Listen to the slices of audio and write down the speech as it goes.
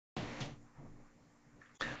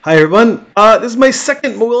Hi everyone. This is my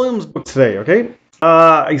second Mo Willems book today. Okay,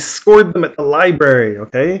 I scored them at the library.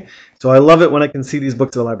 Okay, so I love it when I can see these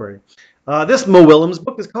books at the library. This Mo Willems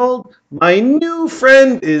book is called "My New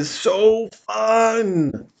Friend Is So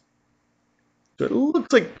Fun." So it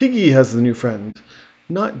looks like Piggy has the new friend,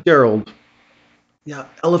 not Gerald. Yeah,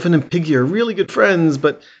 Elephant and Piggy are really good friends,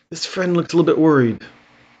 but this friend looks a little bit worried.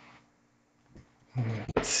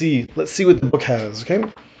 Let's see. Let's see what the book has. Okay,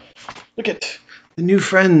 look at the new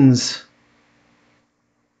friends.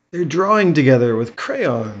 They're drawing together with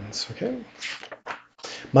crayons, okay?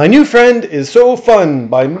 My New Friend Is So Fun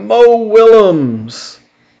by Mo Willems.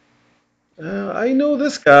 I know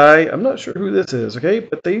this guy. I'm not sure who this is, okay?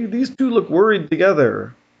 But these two look worried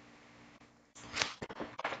together.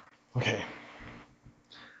 Okay.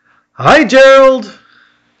 Hi, Gerald.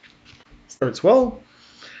 Starts well.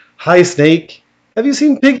 Hi, Snake. Have you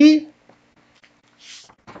seen Piggy?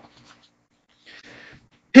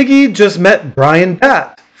 Piggy just met Brian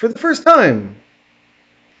Bat for the first time.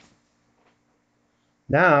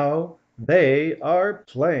 Now they are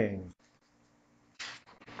playing.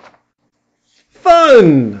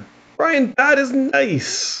 Fun! Brian Bat is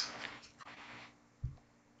nice.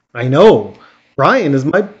 I know. Brian is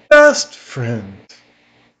my best friend.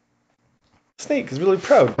 Snake is really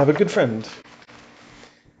proud to have a good friend.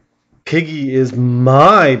 Piggy is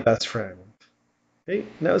my best friend. Okay,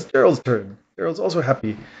 now it's Gerald's turn. Gerald's also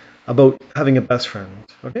happy about having a best friend.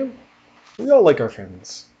 Okay? We all like our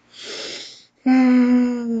friends. They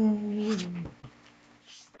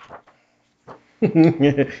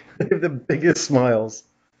have the biggest smiles.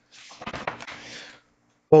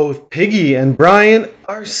 Both Piggy and Brian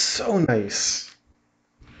are so nice.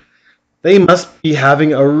 They must be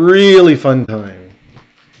having a really fun time.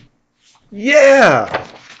 Yeah,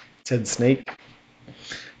 said Snake.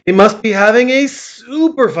 They must be having a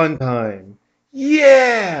super fun time.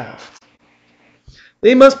 Yeah.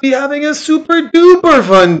 They must be having a super duper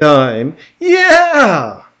fun time.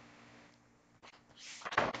 Yeah.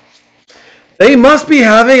 They must be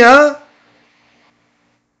having a...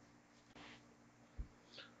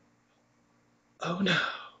 Oh no.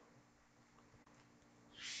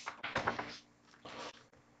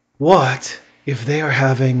 What if they are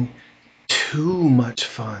having too much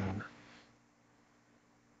fun?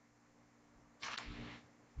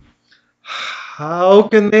 How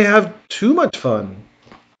can they have too much fun?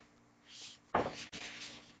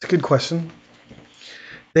 It's a good question.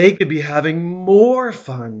 They could be having more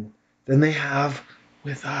fun than they have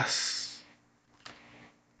with us.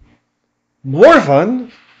 More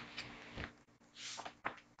fun?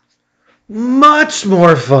 Much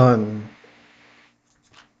more fun.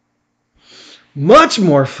 Much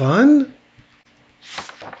more fun?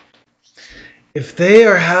 If they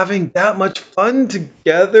are having that much fun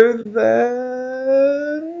together,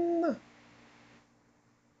 then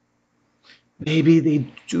maybe they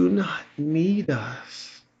do not need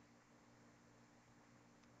us.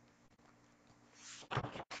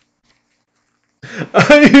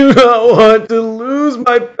 I do not want to lose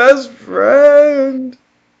my best friend.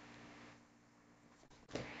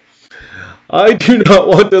 I do not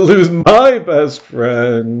want to lose my best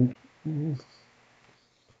friend.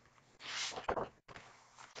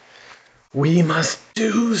 We must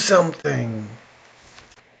do something.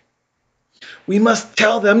 We must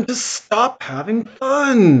tell them to stop having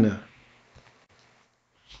fun.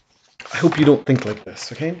 I hope you don't think like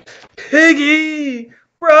this, okay? Piggy!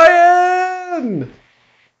 Brian!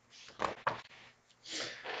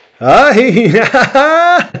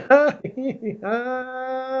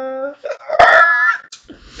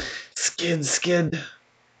 Skid, skid.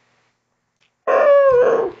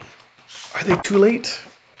 Are they too late?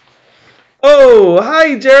 Oh,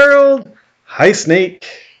 hi, Gerald. Hi, Snake.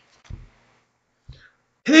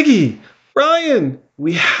 Piggy, Brian,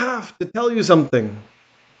 we have to tell you something.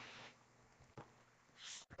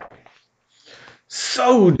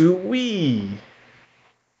 So do we.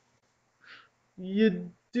 You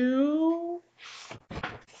do?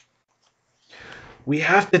 We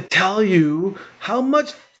have to tell you how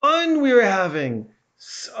much fun we were having.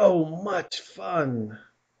 So much fun.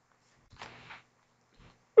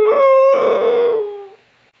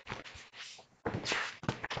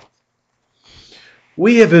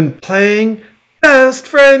 We have been playing best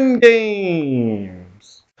friend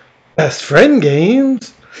games. Best friend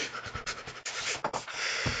games?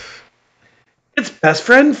 It's best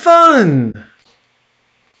friend fun.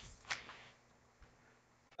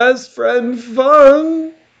 Best friend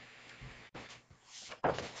fun.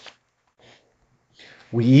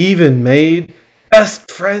 We even made best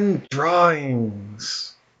friend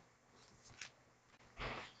drawings.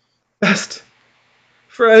 Best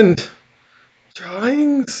friend.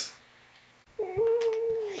 Drawings?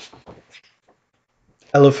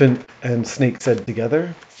 Elephant and Snake said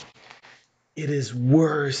together. It is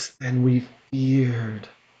worse than we feared.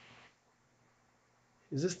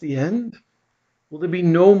 Is this the end? Will there be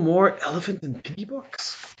no more elephant and piggy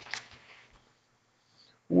books?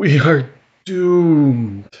 We are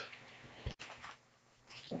doomed.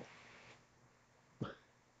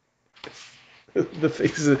 The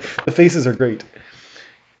faces are great.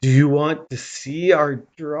 Do you want to see our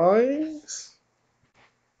drawings?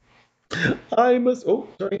 I must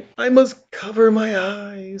cover my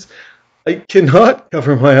eyes. I cannot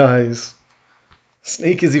cover my eyes.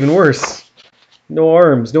 Snake is even worse. No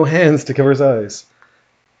arms, no hands to cover his eyes.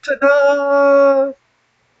 Ta-da!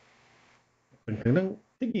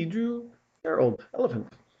 Piggy drew Harold,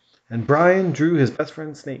 elephant, and Brian drew his best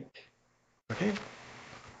friend Snake. Okay.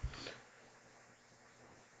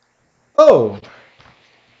 Oh,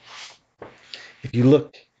 if you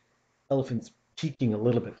look, elephant's peeking a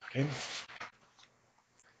little bit. Okay.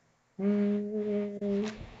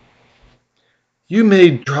 You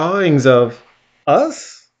made drawings of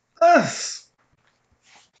us? Us!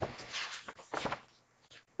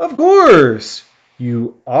 Of course!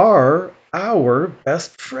 You are our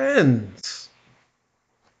best friends.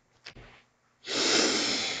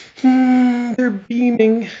 They're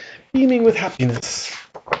beaming with happiness.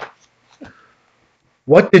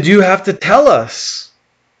 What did you have to tell us?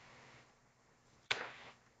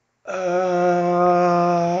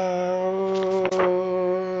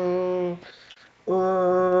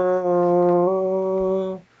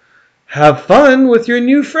 Have fun with your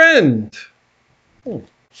new friend.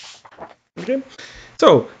 Okay.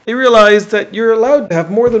 So they realize that you're allowed to have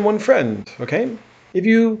more than one friend. Okay. If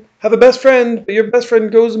you have a best friend, but your best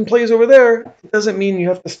friend goes and plays over there, it doesn't mean you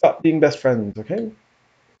have to stop being best friends. Okay.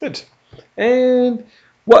 Good. And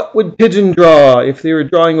what would Pigeon draw if they were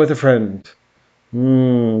drawing with a friend?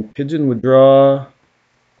 Pigeon would draw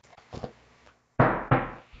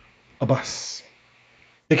a bus.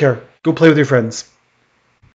 Take care. Go play with your friends.